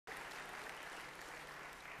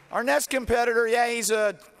Our next competitor, yeah, he's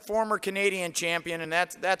a former Canadian champion, and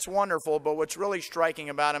that's wonderful, but what's really striking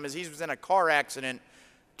about him is he was in a car accident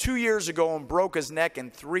 2 years ago and broke his neck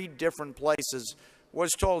in 3 different places,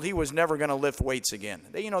 was told he was never going to lift weights again.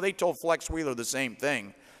 They told Flex Wheeler the same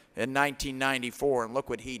thing in 1994, and look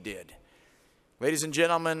what he did. Ladies and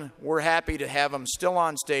gentlemen, we're happy to have him still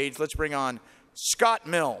on stage. Let's bring on Scott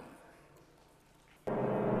Milne.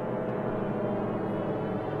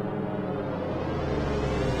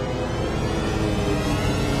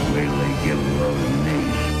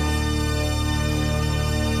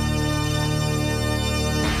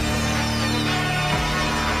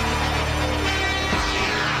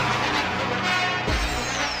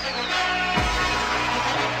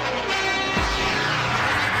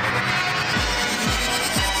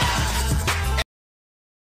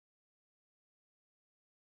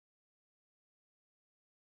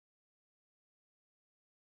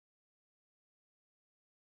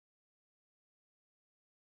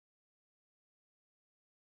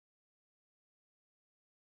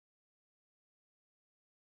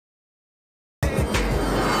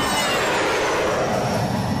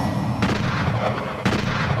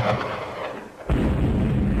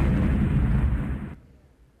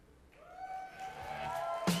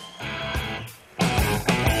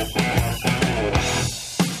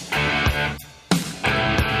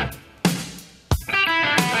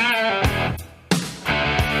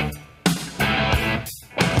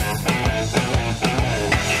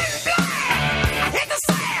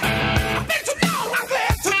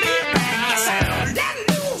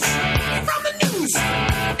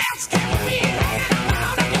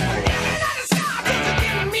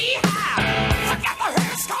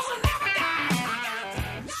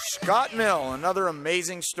 Scott Milne, another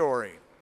amazing story.